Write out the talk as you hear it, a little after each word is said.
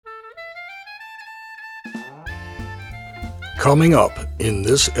Coming up in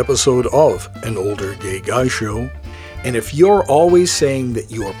this episode of An Older Gay Guy Show, and if you're always saying that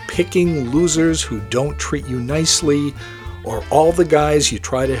you're picking losers who don't treat you nicely, or all the guys you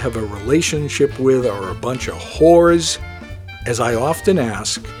try to have a relationship with are a bunch of whores, as I often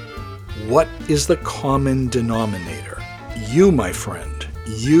ask, what is the common denominator? You, my friend,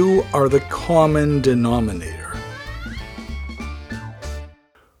 you are the common denominator.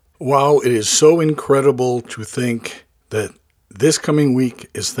 Wow, it is so incredible to think that this coming week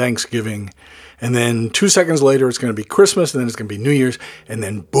is Thanksgiving, and then 2 seconds later it's going to be Christmas, and then it's going to be New Year's, and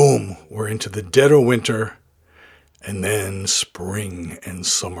then boom, we're into the dead of winter, and then spring and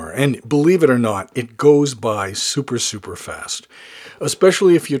summer. And believe it or not, it goes by super, super fast,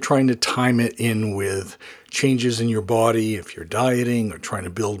 especially if you're trying to time it in with changes in your body, if you're dieting or trying to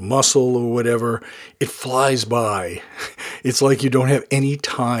build muscle or whatever. It flies by. It's like you don't have any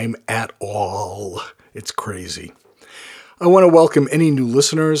time at all. It's crazy. I want to welcome any new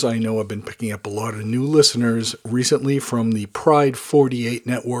listeners. I know I've been picking up a lot of new listeners recently from the Pride 48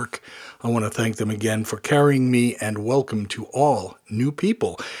 network. I want to thank them again for carrying me, and welcome to all new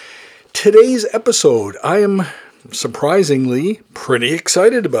people. Today's episode, I am surprisingly pretty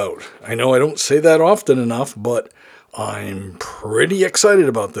excited about. I know I don't say that often enough, but I'm pretty excited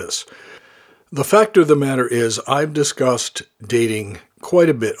about this. The fact of the matter is, I've discussed dating quite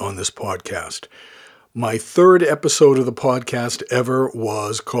a bit on this podcast. My third episode of the podcast ever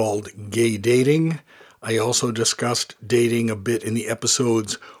was called Gay Dating. I also discussed dating a bit in the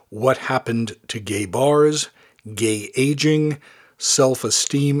episodes What Happened to Gay Bars, Gay Aging,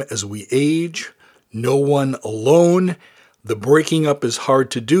 Self-Esteem as We Age, No One Alone, the Breaking Up is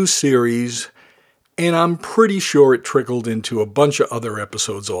Hard to Do series, and I'm pretty sure it trickled into a bunch of other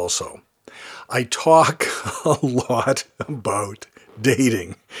episodes also. I talk a lot about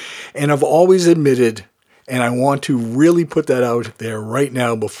dating, and I've always admitted, and I want to really put that out there right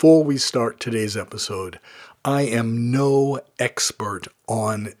now before we start today's episode, I am no expert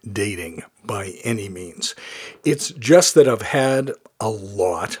on dating by any means. It's just that I've had a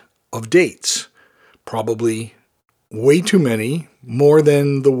lot of dates, probably way too many, more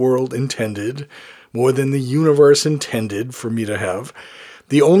than the world intended, more than the universe intended for me to have.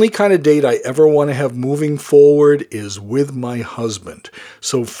 The only kind of date I ever want to have moving forward is with my husband.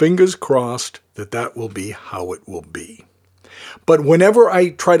 So fingers crossed that that will be how it will be. But whenever I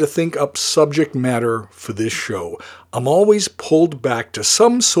try to think up subject matter for this show, I'm always pulled back to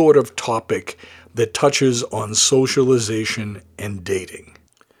some sort of topic that touches on socialization and dating.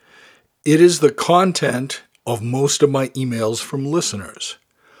 It is the content of most of my emails from listeners.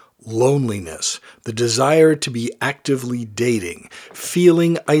 Loneliness, the desire to be actively dating,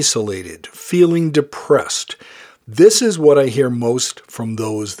 feeling isolated, feeling depressed. This is what I hear most from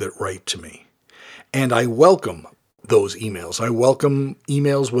those that write to me. And I welcome those emails. I welcome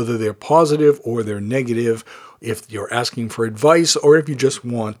emails whether they're positive or they're negative, if you're asking for advice or if you just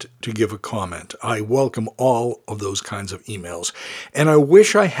want to give a comment. I welcome all of those kinds of emails. And I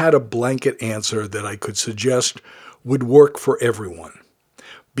wish I had a blanket answer that I could suggest would work for everyone.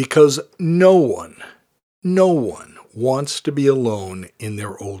 Because no one wants to be alone in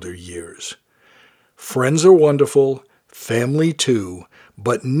their older years. Friends are wonderful, family too,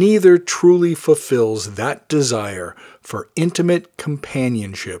 but neither truly fulfills that desire for intimate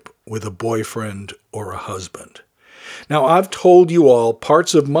companionship with a boyfriend or a husband. Now, I've told you all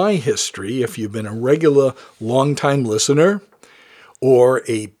parts of my history, if you've been a regular long-time listener or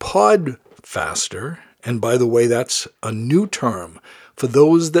a podfaster, and by the way, that's a new term for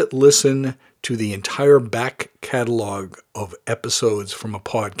those that listen to the entire back catalog of episodes from a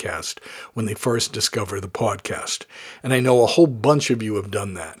podcast when they first discover the podcast. And I know a whole bunch of you have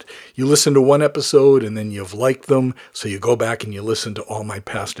done that. You listen to one episode and then you've liked them, so you go back and you listen to all my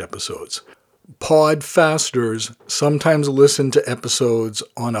past episodes. Podfasters sometimes listen to episodes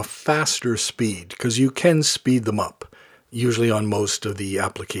on a faster speed because you can speed them up, usually on most of the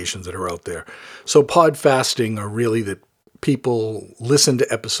applications that are out there. So podfasting are really that people listen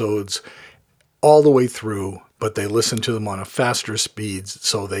to episodes all the way through, but they listen to them on a faster speed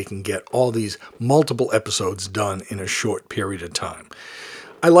so they can get all these multiple episodes done in a short period of time.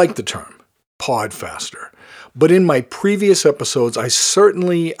 I like the term, podfaster. But in my previous episodes, I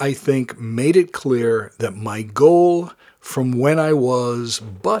think, made it clear that my goal from when I was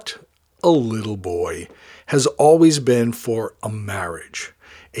but a little boy has always been for a marriage,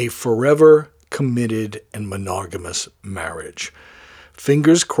 a forever committed and monogamous marriage.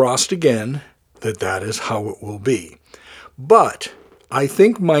 Fingers crossed again that is how it will be. But I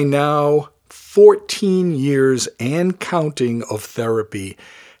think my now 14 years and counting of therapy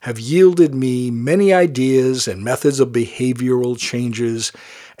have yielded me many ideas and methods of behavioral changes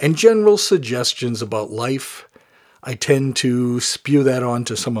and general suggestions about life. I tend to spew that on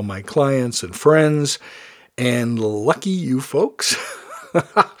to some of my clients and friends, and lucky you folks,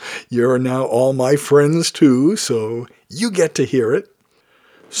 you're now all my friends too, so you get to hear it.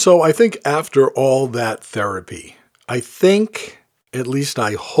 So I think after all that therapy, at least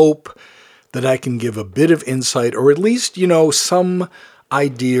I hope that I can give a bit of insight, or at least, some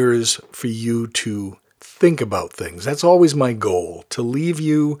ideas for you to think about things. That's always my goal, to leave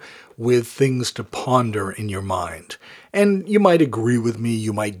you with things to ponder in your mind. And you might agree with me,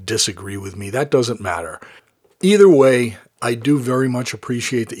 you might disagree with me, that doesn't matter. Either way, I do very much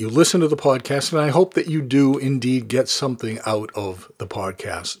appreciate that you listen to the podcast, and I hope that you do indeed get something out of the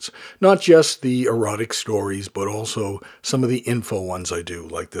podcasts. Not just the erotic stories, but also some of the info ones I do,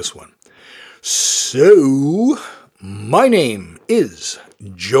 like this one. So, my name is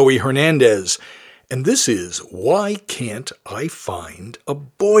Joey Hernandez, and this is Why Can't I Find a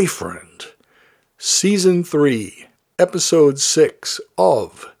Boyfriend? Season 3, Episode 6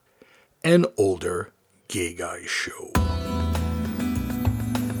 of An Older Gay Guy Show.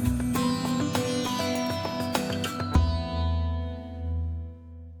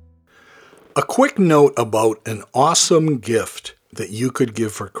 A quick note about an awesome gift that you could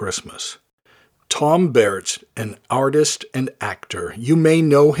give for Christmas. Tom Bertz, an artist and actor. You may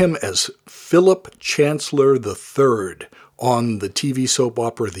know him as Philip Chancellor III on the TV soap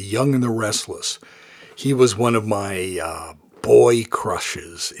opera The Young and the Restless. He was one of my boy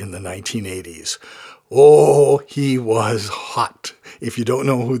crushes in the 1980s. Oh, he was hot. If you don't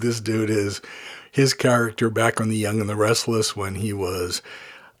know who this dude is, his character back on The Young and the Restless when he was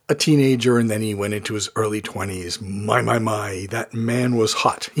a teenager and then he went into his early 20s. My, that man was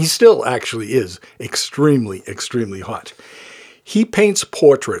hot. He still actually is extremely, extremely hot. He paints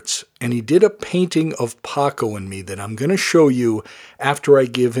portraits, and he did a painting of Paco and me that I'm going to show you after I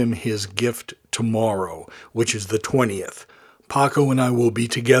give him his gift tomorrow, which is the 20th. Paco and I will be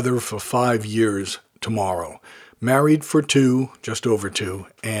together for 5 years tomorrow. Married for 2, just over 2,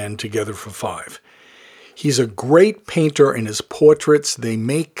 and together for 5. He's a great painter, and his portraits, they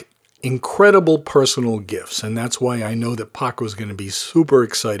make incredible personal gifts, and that's why I know that Paco's going to be super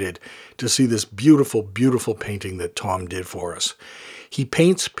excited to see this beautiful, beautiful painting that Tom did for us. He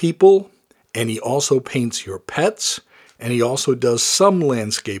paints people, and he also paints your pets, and he also does some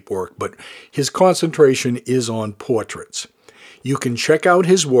landscape work, but his concentration is on portraits. You can check out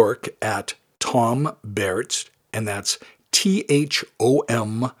his work at Tom Bertz, and that's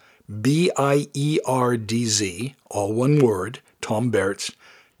THOMBIERDZ, all one word,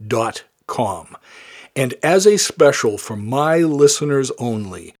 tombertz.com. And as a special for my listeners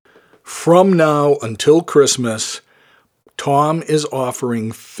only, from now until Christmas, Tom is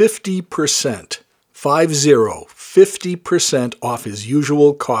offering 50% off his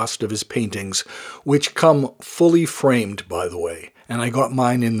usual cost of his paintings, which come fully framed, by the way. And I got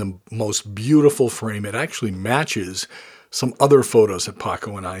mine in the most beautiful frame. It actually matches some other photos that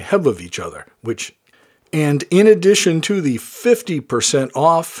Paco and I have of each other, and in addition to the 50%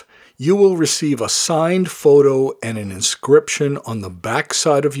 off, you will receive a signed photo and an inscription on the back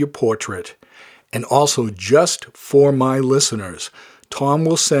side of your portrait. And also, just for my listeners, Tom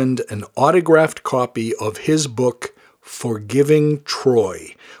will send an autographed copy of his book, Forgiving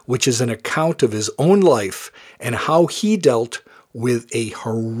Troy, which is an account of his own life and how he dealt with a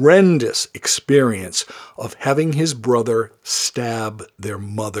horrendous experience of having his brother stab their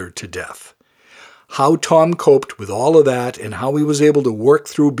mother to death. How Tom coped with all of that and how he was able to work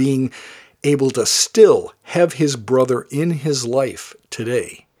through being able to still have his brother in his life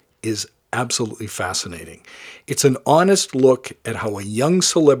today is absolutely fascinating. It's an honest look at how a young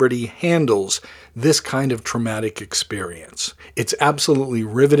celebrity handles this kind of traumatic experience. It's absolutely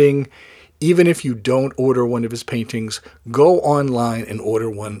riveting. Even if you don't order one of his paintings, go online and order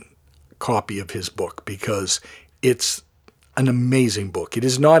one copy of his book because it's an amazing book. It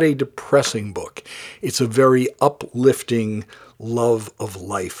is not a depressing book. It's a very uplifting, love of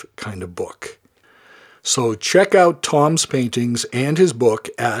life kind of book. So check out Tom's paintings and his book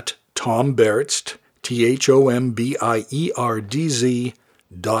at Tom Bertz,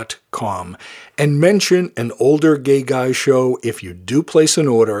 THOMBIERDZ.com, and mention An Older Gay Guy Show if you do place an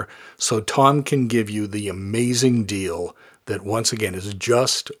order, so Tom can give you the amazing deal that once again is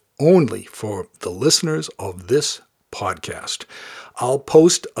just only for the listeners of this podcast. I'll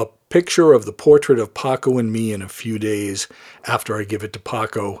post a picture of the portrait of Paco and me in a few days after I give it to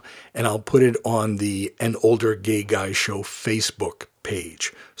Paco, and I'll put it on the An Older Gay Guy Show Facebook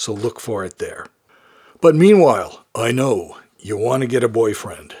page, so look for it there. But meanwhile, I know You want to get a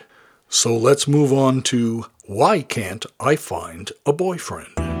boyfriend. So let's move on to why can't I find a boyfriend?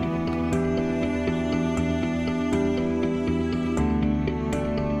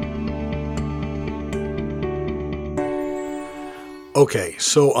 Okay,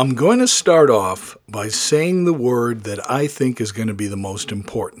 so I'm going to start off by saying the word that I think is going to be the most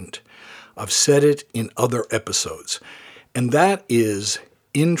important. I've said it in other episodes, and that is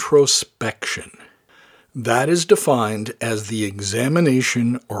introspection. That is defined as the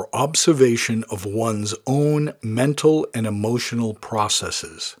examination or observation of one's own mental and emotional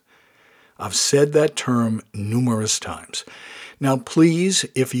processes. I've said that term numerous times. Now, please,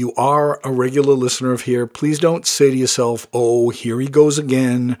 if you are a regular listener of here, please don't say to yourself, oh, here he goes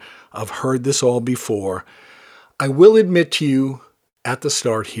again. I've heard this all before. I will admit to you at the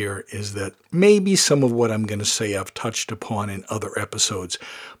start here is that maybe some of what I'm going to say I've touched upon in other episodes,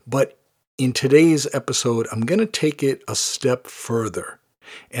 but in today's episode, I'm going to take it a step further,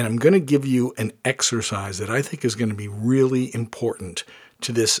 and I'm going to give you an exercise that I think is going to be really important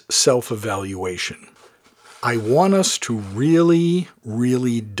to this self-evaluation. I want us to really,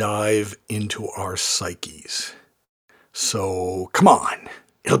 really dive into our psyches. So come on,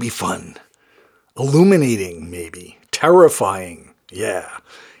 it'll be fun. Illuminating, maybe. Terrifying, yeah.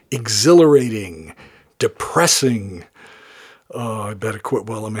 Exhilarating. Depressing. Oh, I better quit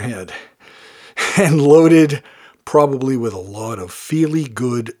while I'm ahead. And loaded probably with a lot of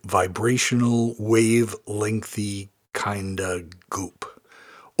feely-good, vibrational, wave-lengthy kinda goop.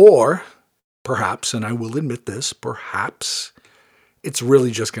 Or perhaps, and I will admit this, perhaps it's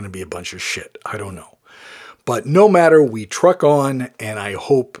really just going to be a bunch of shit. I don't know. But no matter, we truck on, and I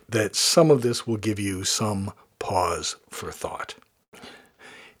hope that some of this will give you some pause for thought.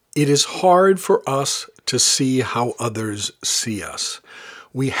 It is hard for us to see how others see us.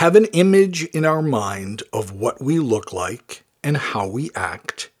 We have an image in our mind of what we look like and how we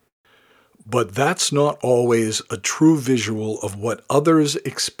act, but that's not always a true visual of what others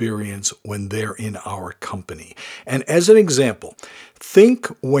experience when they're in our company. And as an example, think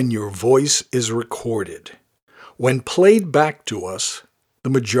when your voice is recorded. When played back to us, the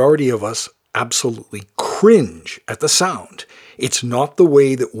majority of us absolutely cringe at the sound. It's not the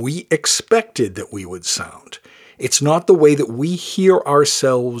way that we expected that we would sound. It's not the way that we hear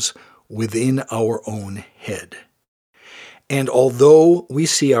ourselves within our own head. And although we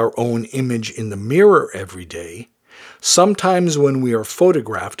see our own image in the mirror every day, sometimes when we are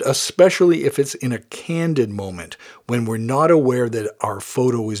photographed, especially if it's in a candid moment, when we're not aware that our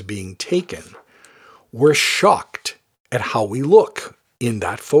photo is being taken, we're shocked at how we look in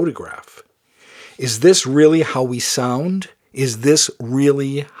that photograph. Is this really how we sound? Is this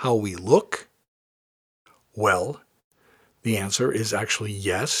really how we look? Well, the answer is actually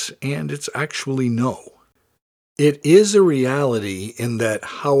yes, and it's actually no. It is a reality in that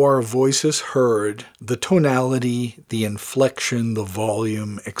how our voice is heard, the tonality, the inflection, the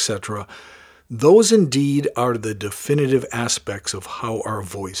volume, etc., those indeed are the definitive aspects of how our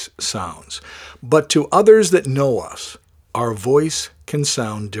voice sounds. But to others that know us, our voice can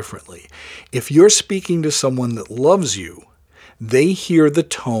sound differently. If you're speaking to someone that loves you, they hear the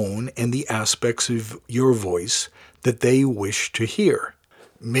tone and the aspects of your voice that they wish to hear.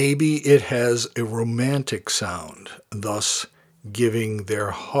 Maybe it has a romantic sound, thus giving their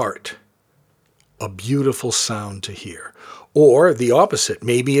heart a beautiful sound to hear. Or the opposite,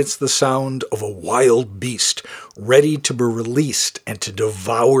 maybe it's the sound of a wild beast ready to be released and to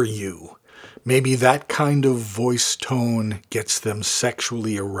devour you. Maybe that kind of voice tone gets them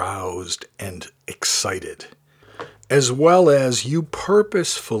sexually aroused and excited. As well as you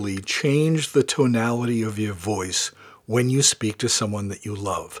purposefully change the tonality of your voice when you speak to someone that you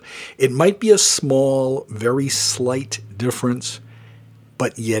love. It might be a small, very slight difference,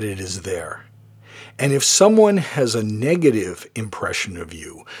 but yet it is there. And if someone has a negative impression of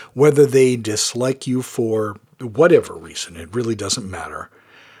you, whether they dislike you for whatever reason, it really doesn't matter,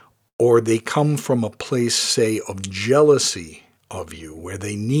 or they come from a place, say, of jealousy of you, where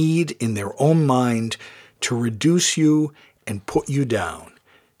they need in their own mind to reduce you and put you down,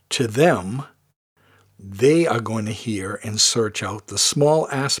 to them, they are going to hear and search out the small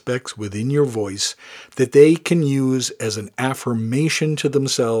aspects within your voice that they can use as an affirmation to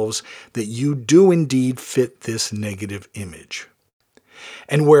themselves that you do indeed fit this negative image.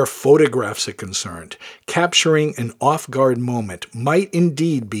 And where photographs are concerned, capturing an off-guard moment might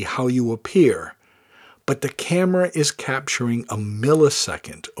indeed be how you appear, but the camera is capturing a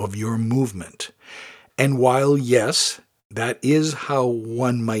millisecond of your movement. And while, yes, that is how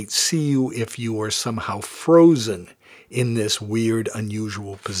one might see you if you were somehow frozen in this weird,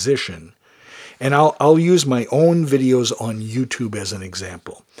 unusual position, And I'll use my own videos on YouTube as an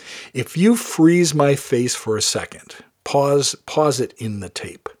example. If you freeze my face for a second, pause it in the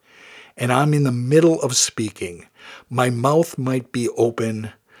tape, and I'm in the middle of speaking, my mouth might be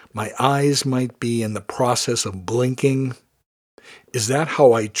open, my eyes might be in the process of blinking. Is that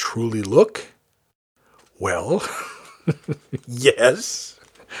how I truly look? Well, yes.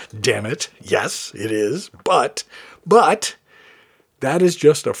 Damn it. Yes, it is. But that is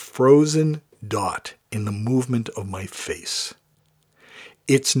just a frozen dot in the movement of my face.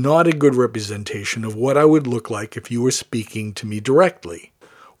 It's not a good representation of what I would look like if you were speaking to me directly.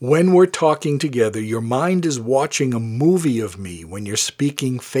 When we're talking together, your mind is watching a movie of me when you're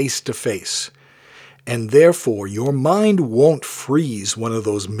speaking face to face. And therefore, your mind won't freeze one of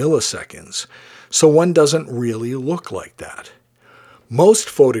those milliseconds, so one doesn't really look like that. Most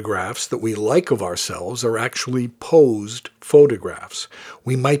photographs that we like of ourselves are actually posed photographs.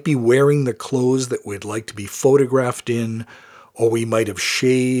 We might be wearing the clothes that we'd like to be photographed in, or we might have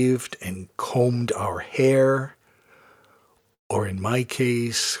shaved and combed our hair, or in my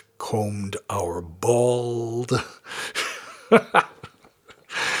case, combed our bald.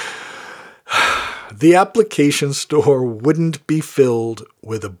 The application store wouldn't be filled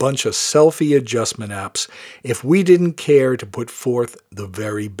with a bunch of selfie adjustment apps if we didn't care to put forth the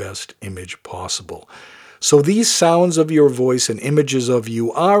very best image possible. So these sounds of your voice and images of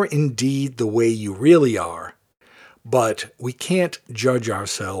you are indeed the way you really are, but we can't judge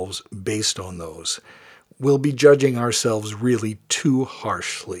ourselves based on those. We'll be judging ourselves really too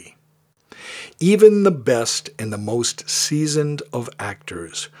harshly. Even the best and the most seasoned of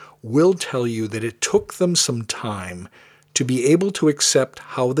actors will tell you that it took them some time to be able to accept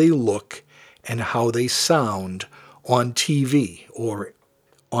how they look and how they sound on TV or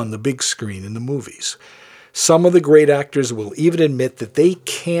on the big screen in the movies. Some of the great actors will even admit that they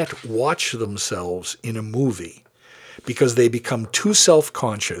can't watch themselves in a movie because they become too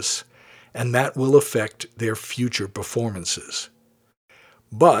self-conscious, and that will affect their future performances.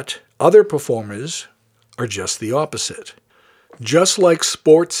 But other performers are just the opposite. Just like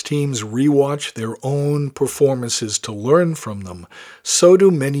sports teams rewatch their own performances to learn from them, so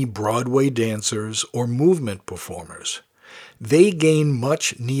do many Broadway dancers or movement performers. They gain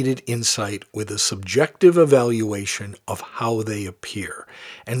much needed insight with a subjective evaluation of how they appear.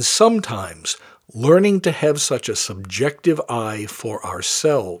 And sometimes learning to have such a subjective eye for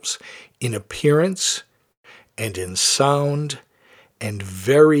ourselves in appearance and in sound and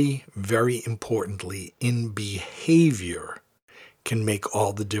very, very importantly in behavior can make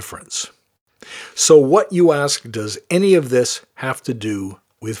all the difference. So what, you ask, does any of this have to do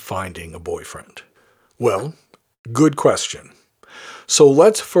with finding a boyfriend? Well, good question. So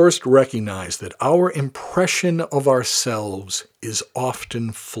let's first recognize that our impression of ourselves is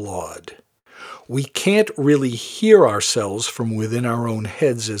often flawed. We can't really hear ourselves from within our own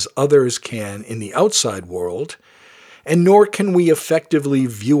heads as others can in the outside world, and nor can we effectively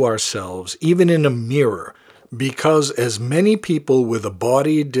view ourselves even in a mirror, because as many people with a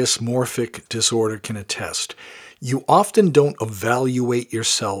body dysmorphic disorder can attest, you often don't evaluate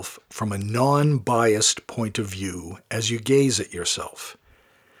yourself from a non-biased point of view as you gaze at yourself.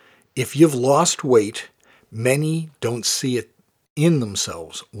 If you've lost weight, many don't see it in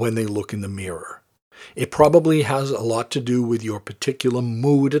themselves when they look in the mirror. It probably has a lot to do with your particular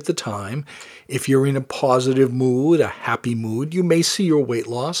mood at the time. If you're in a positive mood, a happy mood, you may see your weight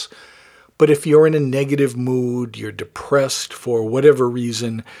loss. But if you're in a negative mood, you're depressed for whatever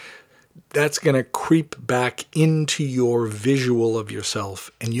reason, that's going to creep back into your visual of yourself,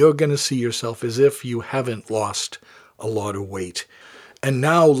 and you're going to see yourself as if you haven't lost a lot of weight. And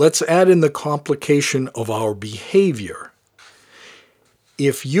now let's add in the complication of our behavior.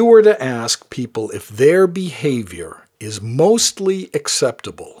 If you were to ask people if their behavior is mostly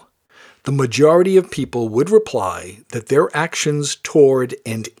acceptable, the majority of people would reply that their actions toward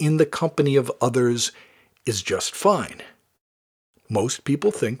and in the company of others is just fine. Most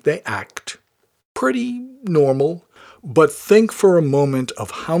people think they act pretty normal, but think for a moment of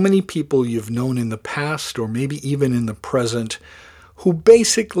how many people you've known in the past or maybe even in the present who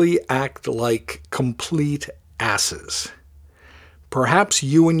basically act like complete asses. Perhaps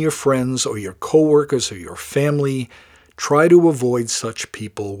you and your friends or your coworkers or your family try to avoid such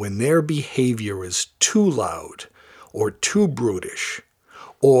people when their behavior is too loud or too brutish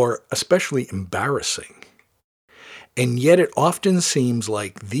or especially embarrassing. And yet it often seems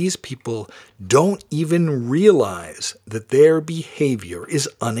like these people don't even realize that their behavior is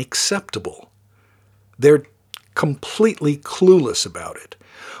unacceptable. They're completely clueless about it.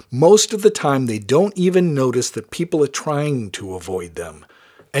 Most of the time, they don't even notice that people are trying to avoid them.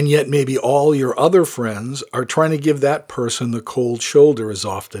 And yet maybe all your other friends are trying to give that person the cold shoulder as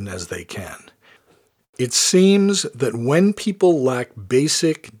often as they can. It seems that when people lack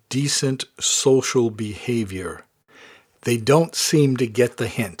basic, decent social behavior, they don't seem to get the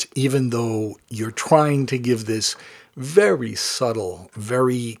hint, even though you're trying to give this very subtle,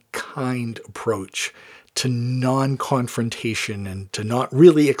 very kind approach to non-confrontation and to not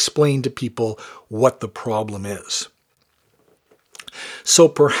really explain to people what the problem is. So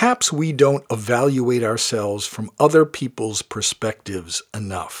perhaps we don't evaluate ourselves from other people's perspectives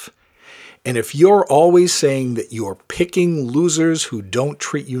enough. And if you're always saying that you're picking losers who don't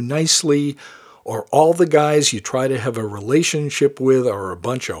treat you nicely, or all the guys you try to have a relationship with are a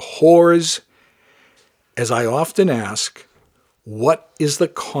bunch of whores, as I often ask, what is the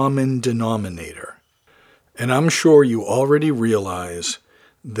common denominator? And I'm sure you already realize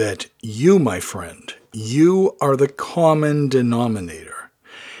that you, my friend, you are the common denominator.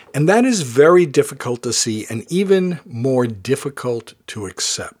 And that is very difficult to see and even more difficult to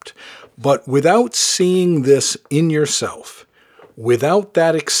accept. But without seeing this in yourself, without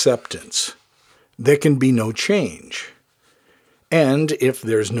that acceptance, there can be no change. And if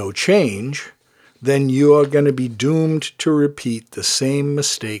there's no change, then you are going to be doomed to repeat the same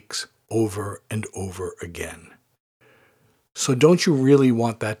mistakes over and over again. So don't you really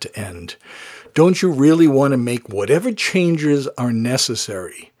want that to end? Don't you really want to make whatever changes are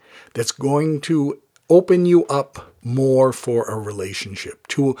necessary that's going to open you up more for a relationship,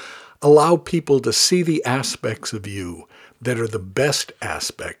 to allow people to see the aspects of you that are the best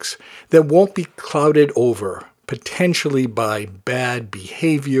aspects, that won't be clouded over potentially by bad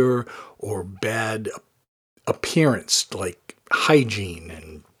behavior or bad appearance like hygiene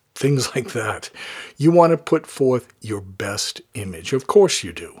and things like that. You want to put forth your best image. Of course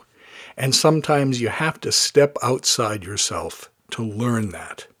you do. And sometimes you have to step outside yourself to learn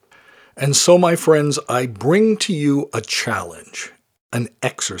that. And so, my friends, I bring to you a challenge, an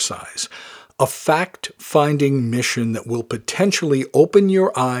exercise, a fact-finding mission that will potentially open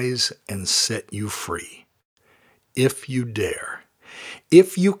your eyes and set you free. If you dare.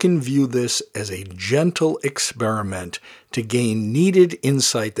 If you can view this as a gentle experiment to gain needed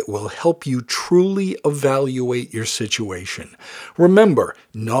insight that will help you truly evaluate your situation. Remember,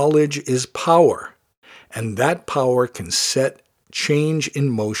 knowledge is power, and that power can set change in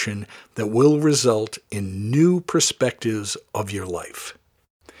motion that will result in new perspectives of your life.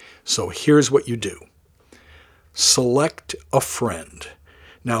 So here's what you do. Select a friend.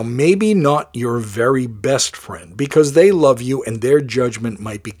 Now, maybe not your very best friend, because they love you and their judgment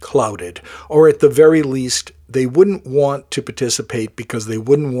might be clouded, or at the very least, they wouldn't want to participate because they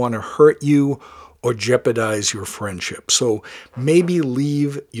wouldn't want to hurt you or jeopardize your friendship. So maybe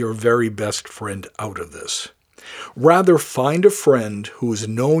leave your very best friend out of this. Rather, find a friend who has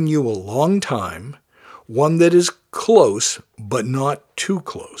known you a long time, one that is close but not too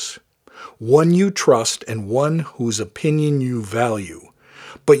close, one you trust and one whose opinion you value,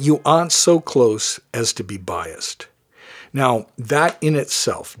 but you aren't so close as to be biased. Now, that in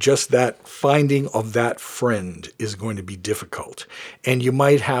itself, just that finding of that friend is going to be difficult. And you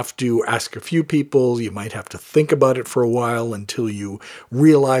might have to ask a few people, you might have to think about it for a while until you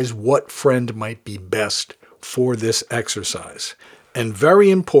realize what friend might be best for this exercise. And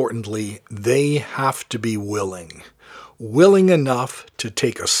very importantly, they have to be willing. Willing enough to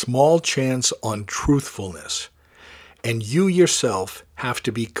take a small chance on truthfulness. And you yourself have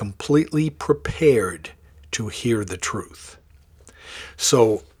to be completely prepared to hear the truth.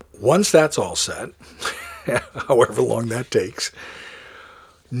 So once that's all set, however long that takes,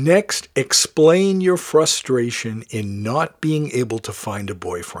 next, explain your frustration in not being able to find a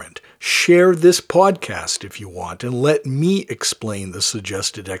boyfriend. Share this podcast if you want, and let me explain the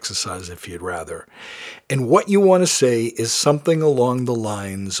suggested exercise if you'd rather. And what you want to say is something along the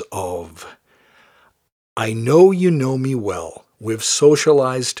lines of, I know you know me well. We've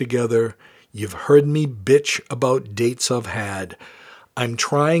socialized together. You've heard me bitch about dates I've had. I'm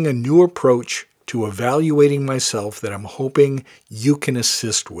trying a new approach to evaluating myself that I'm hoping you can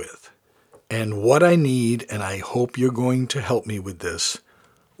assist with. And what I need, and I hope you're going to help me with this,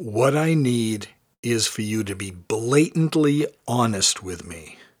 what I need is for you to be blatantly honest with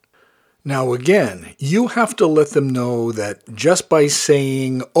me. Now again, you have to let them know that just by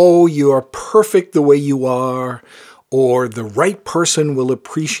saying, oh, you're perfect the way you are, or the right person will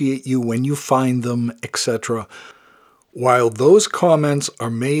appreciate you when you find them, etc., while those comments are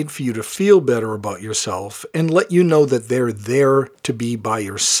made for you to feel better about yourself and let you know that they're there to be by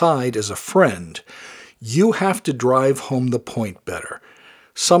your side as a friend, you have to drive home the point better.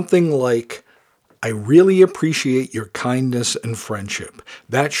 Something like, I really appreciate your kindness and friendship.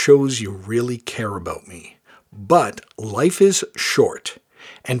 That shows you really care about me. But life is short,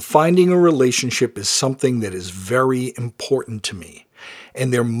 and finding a relationship is something that is very important to me.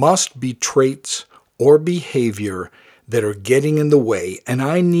 And there must be traits or behavior that are getting in the way, and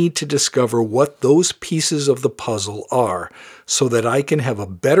I need to discover what those pieces of the puzzle are so that I can have a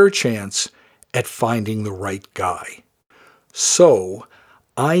better chance at finding the right guy. So,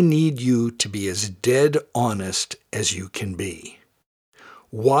 I need you to be as dead honest as you can be.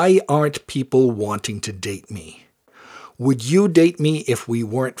 Why aren't people wanting to date me? Would you date me if we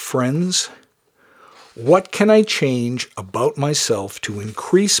weren't friends? What can I change about myself to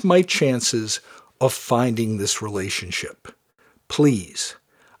increase my chances of finding this relationship? Please,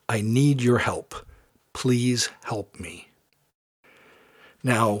 I need your help. Please help me.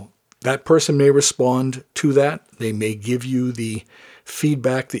 Now, that person may respond to that. They may give you the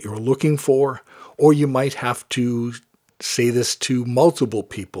feedback that you're looking for, or you might have to say this to multiple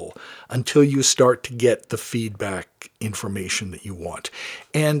people until you start to get the feedback information that you want.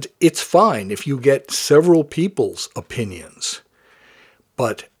 And it's fine if you get several people's opinions.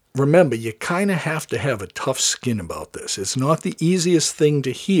 But remember, you kind of have to have a tough skin about this. It's not the easiest thing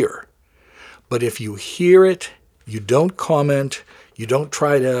to hear. But if you hear it, you don't comment, you don't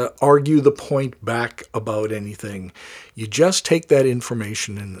try to argue the point back about anything. You just take that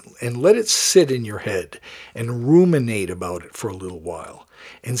information and let it sit in your head and ruminate about it for a little while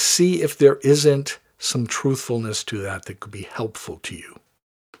and see if there isn't some truthfulness to that that could be helpful to you.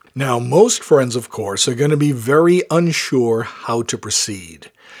 Now, most friends, of course, are going to be very unsure how to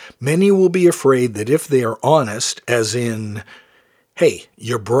proceed. Many will be afraid that if they are honest, as in, hey,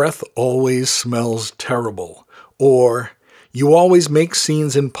 your breath always smells terrible, or you always make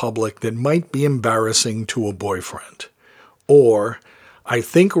scenes in public that might be embarrassing to a boyfriend, or I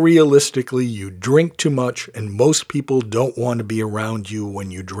think realistically you drink too much and most people don't want to be around you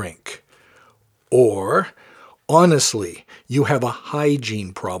when you drink, or honestly, you have a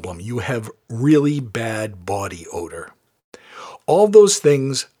hygiene problem. You have really bad body odor. All those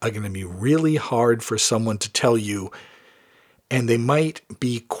things are going to be really hard for someone to tell you, and they might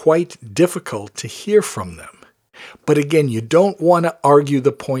be quite difficult to hear from them. But again, you don't want to argue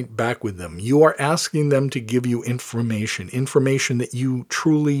the point back with them. You are asking them to give you information that you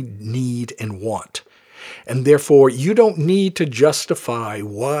truly need and want. And therefore, you don't need to justify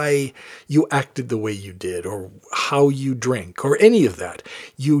why you acted the way you did or how you drink or any of that.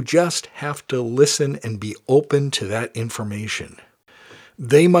 You just have to listen and be open to that information.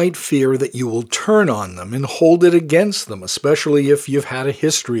 They might fear that you will turn on them and hold it against them, especially if you've had a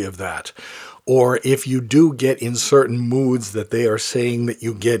history of that. Or if you do get in certain moods that they are saying that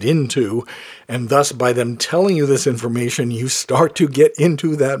you get into, and thus by them telling you this information, you start to get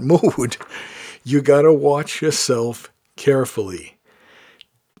into that mood. You got to watch yourself carefully.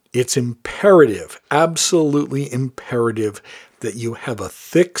 It's imperative, absolutely imperative, that you have a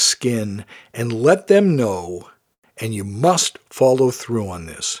thick skin and let them know, and you must follow through on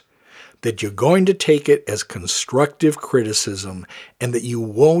this, that you're going to take it as constructive criticism and that you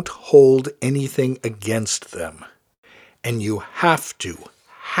won't hold anything against them. And you have to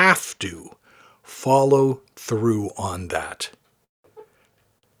follow through on that.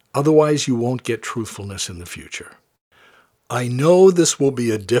 Otherwise, you won't get truthfulness in the future. I know this will be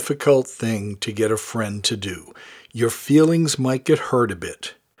a difficult thing to get a friend to do. Your feelings might get hurt a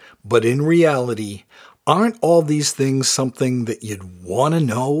bit. But in reality, aren't all these things something that you'd want to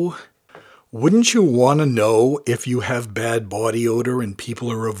know? Wouldn't you want to know if you have bad body odor and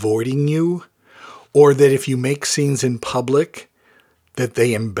people are avoiding you? Or that if you make scenes in public, that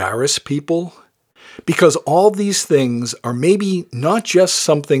they embarrass people? Because all these things are maybe not just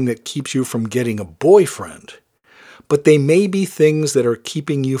something that keeps you from getting a boyfriend, but they may be things that are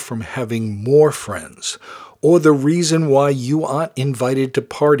keeping you from having more friends, or the reason why you aren't invited to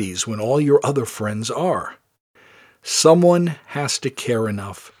parties when all your other friends are. Someone has to care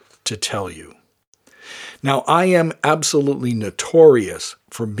enough to tell you. Now, I am absolutely notorious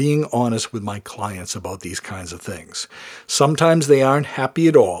for being honest with my clients about these kinds of things. Sometimes they aren't happy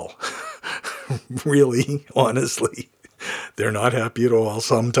at all. Really, honestly, they're not happy at all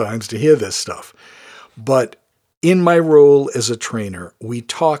sometimes to hear this stuff. But in my role as a trainer, we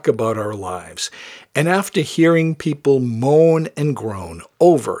talk about our lives. And after hearing people moan and groan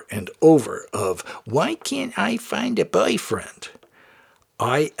over and over of, why can't I find a boyfriend?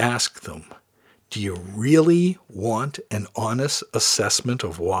 I ask them, do you really want an honest assessment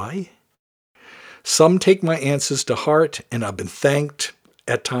of why? Some take my answers to heart, and I've been thanked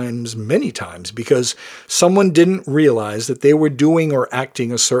at times, many times, because someone didn't realize that they were doing or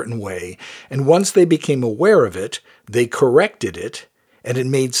acting a certain way. And once they became aware of it, they corrected it, and it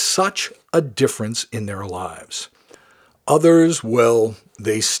made such a difference in their lives. Others, well,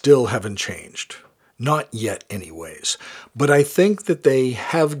 they still haven't changed. Not yet anyways. But I think that they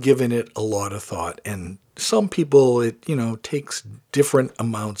have given it a lot of thought. And some people, it takes different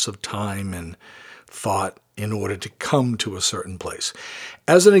amounts of time and thought in order to come to a certain place.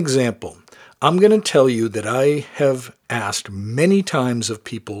 As an example, I'm going to tell you that I have asked many times of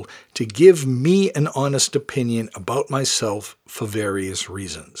people to give me an honest opinion about myself for various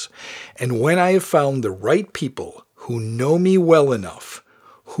reasons. And when I have found the right people who know me well enough,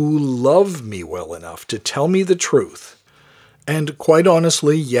 who love me well enough to tell me the truth, and quite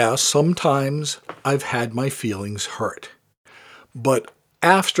honestly, yeah, sometimes I've had my feelings hurt. But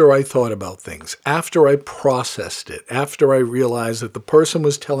after I thought about things, after I processed it, after I realized that the person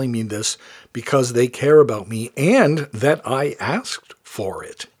was telling me this because they care about me and that I asked for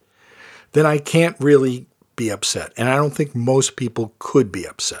it, then I can't really be upset. And I don't think most people could be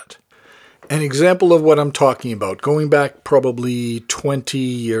upset. An example of what I'm talking about, going back probably 20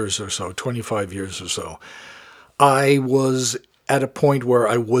 years or so, 25 years or so, I was at a point where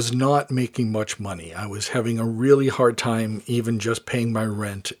I was not making much money. I was having a really hard time even just paying my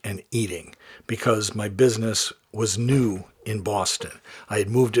rent and eating because my business was new in Boston. I had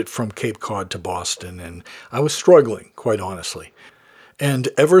moved it from Cape Cod to Boston, and I was struggling, quite honestly. And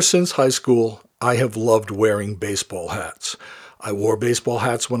ever since high school, I have loved wearing baseball hats. I wore baseball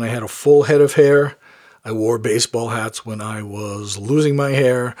hats when I had a full head of hair. I wore baseball hats when I was losing my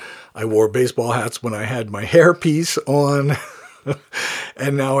hair. I wore baseball hats when I had my hairpiece on.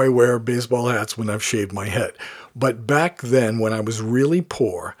 And now I wear baseball hats when I've shaved my head. But back then, when I was really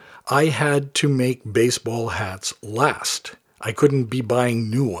poor, I had to make baseball hats last. I couldn't be buying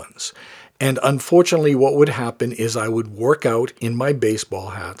new ones. And unfortunately, what would happen is I would work out in my baseball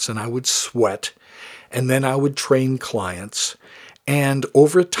hats and I would sweat, and then I would train clients. And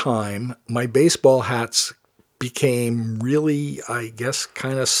over time, my baseball hats became really, I guess,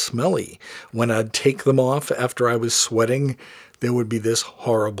 kind of smelly. When I'd take them off after I was sweating, there would be this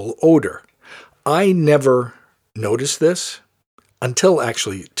horrible odor. I never noticed this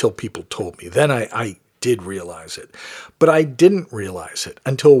till people told me. Then I did realize it. But I didn't realize it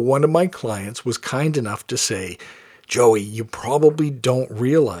until one of my clients was kind enough to say, "Joey, you probably don't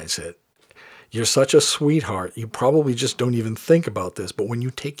realize it. You're such a sweetheart. You probably just don't even think about this. But when you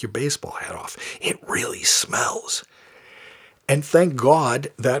take your baseball hat off, it really smells." And thank God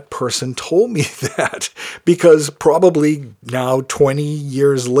that person told me that, because probably now 20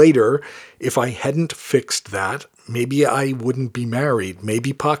 years later, if I hadn't fixed that, maybe I wouldn't be married.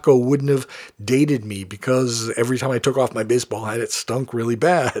 Maybe Paco wouldn't have dated me because every time I took off my baseball hat, it stunk really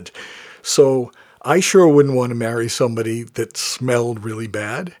bad. So I sure wouldn't want to marry somebody that smelled really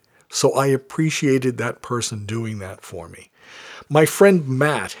bad. So I appreciated that person doing that for me. My friend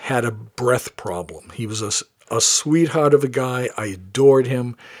Matt had a breath problem. He was a sweetheart of a guy. I adored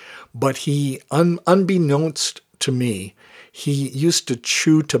him. But he, unbeknownst to me, he used to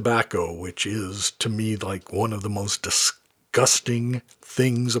chew tobacco, which is, to me, like one of the most disgusting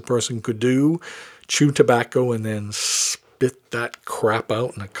things a person could do. Chew tobacco and then spit that crap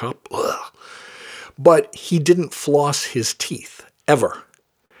out in a cup. Ugh. But he didn't floss his teeth, ever.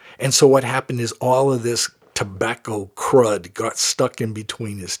 And so what happened is all of this tobacco crud got stuck in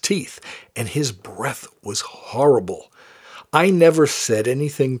between his teeth, and his breath was horrible. I never said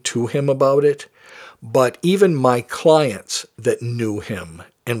anything to him about it, but even my clients that knew him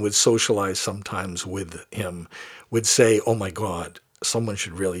and would socialize sometimes with him would say, "Oh my God, someone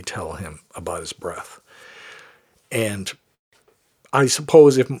should really tell him about his breath." And I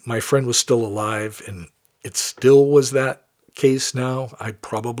suppose if my friend was still alive and it still was that case now, I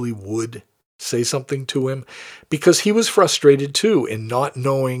probably would say something to him, because he was frustrated too in not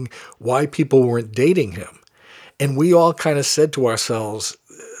knowing why people weren't dating him. And we all kind of said to ourselves,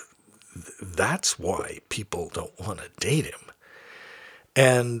 that's why people don't want to date him.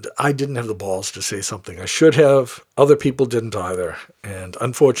 And I didn't have the balls to say something. I should have. Other people didn't either. And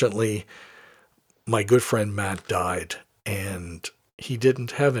unfortunately, my good friend Matt died, and he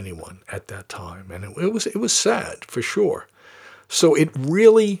didn't have anyone at that time. And it was sad, for sure. So it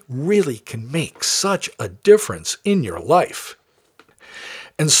really, really can make such a difference in your life.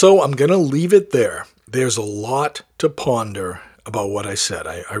 And so I'm going to leave it there. There's a lot to ponder about what I said.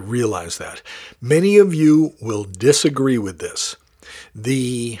 I realize that. Many of you will disagree with this.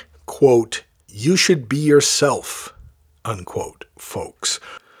 The, quote, "you should be yourself," unquote, folks.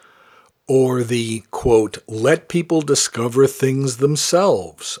 or the, quote, let people discover things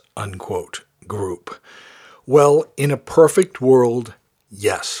themselves, unquote, group? Well, in a perfect world,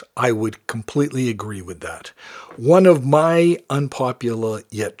 yes, I would completely agree with that. One of my unpopular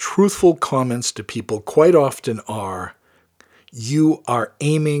yet truthful comments to people quite often are, you are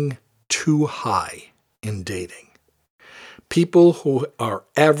aiming too high in dating. People who are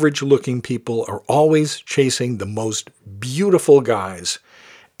average-looking people are always chasing the most beautiful guys,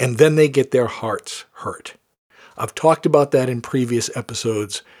 and then they get their hearts hurt. I've talked about that in previous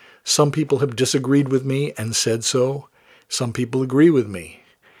episodes. Some people have disagreed with me and said so. Some people agree with me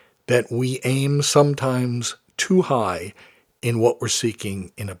that we aim sometimes too high in what we're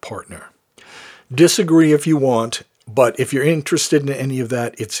seeking in a partner. Disagree if you want, but if you're interested in any of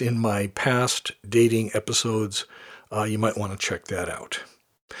that, it's in my past dating episodes. You might want to check that out.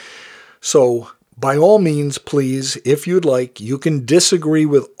 So, by all means, please, if you'd like, you can disagree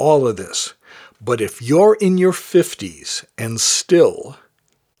with all of this. But if you're in your 50s and still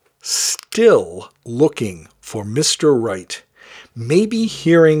looking for Mr. Right, maybe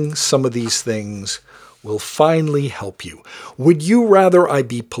hearing some of these things will finally help you. Would you rather I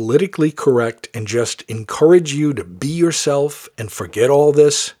be politically correct and just encourage you to be yourself and forget all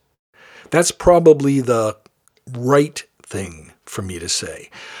this? That's probably the right thing for me to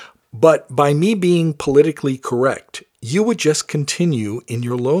say. But by me being politically correct, you would just continue in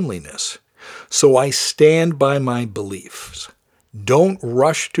your loneliness. So I stand by my beliefs. Don't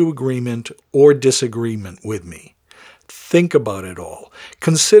rush to agreement or disagreement with me. Think about it all.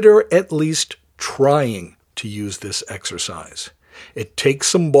 Consider at least trying to use this exercise. It takes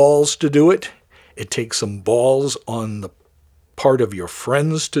some balls to do it. It takes some balls on the part of your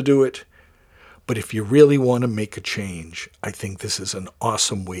friends to do it. But if you really want to make a change, I think this is an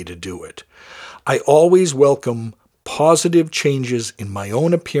awesome way to do it. I always welcome positive changes in my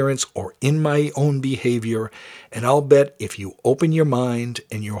own appearance or in my own behavior, and I'll bet if you open your mind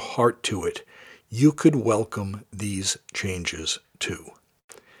and your heart to it, you could welcome these changes too.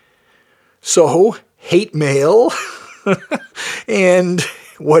 So, hate mail and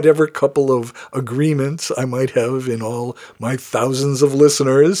whatever couple of agreements I might have in all my thousands of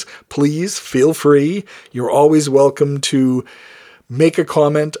listeners, please feel free. You're always welcome to make a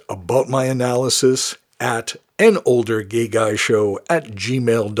comment about my analysis at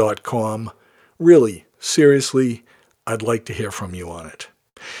anoldergayguyshow@gmail.com. Really, seriously, I'd like to hear from you on it.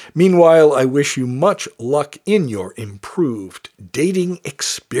 Meanwhile, I wish you much luck in your improved dating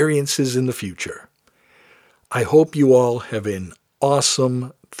experiences in the future. I hope you all have an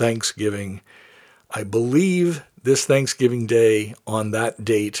awesome Thanksgiving. I believe this Thanksgiving Day on that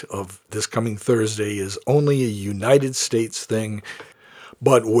date of this coming Thursday is only a United States thing.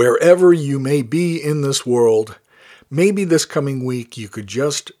 But wherever you may be in this world, maybe this coming week you could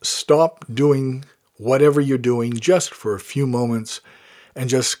just stop doing whatever you're doing just for a few moments and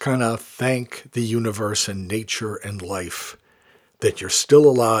just kind of thank the universe and nature and life that you're still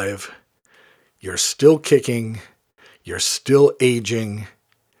alive, you're still kicking, you're still aging,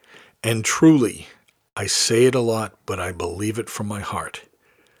 and truly, I say it a lot, but I believe it from my heart.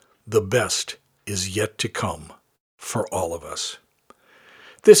 The best is yet to come for all of us.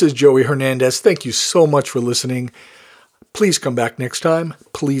 This is Joey Hernandez. Thank you so much for listening. Please come back next time.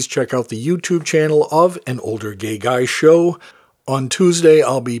 Please check out the YouTube channel of An Older Gay Guy Show. On Tuesday,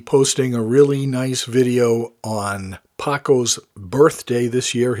 I'll be posting a really nice video on Paco's birthday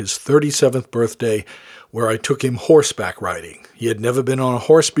this year, his 37th birthday, where I took him horseback riding. He had never been on a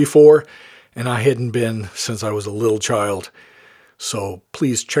horse before, and I hadn't been since I was a little child. So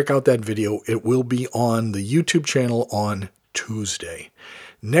please check out that video. It will be on the YouTube channel on Tuesday.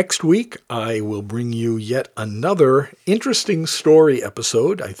 Next week, I will bring you yet another interesting story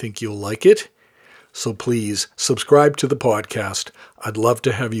episode. I think you'll like it. So please subscribe to the podcast. I'd love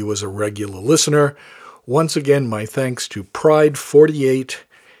to have you as a regular listener. Once again, my thanks to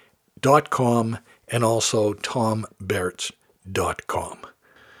pride48.com and also tomberts.com.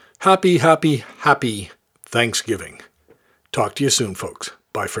 Happy Thanksgiving. Talk to you soon, folks.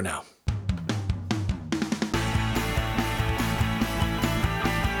 Bye for now.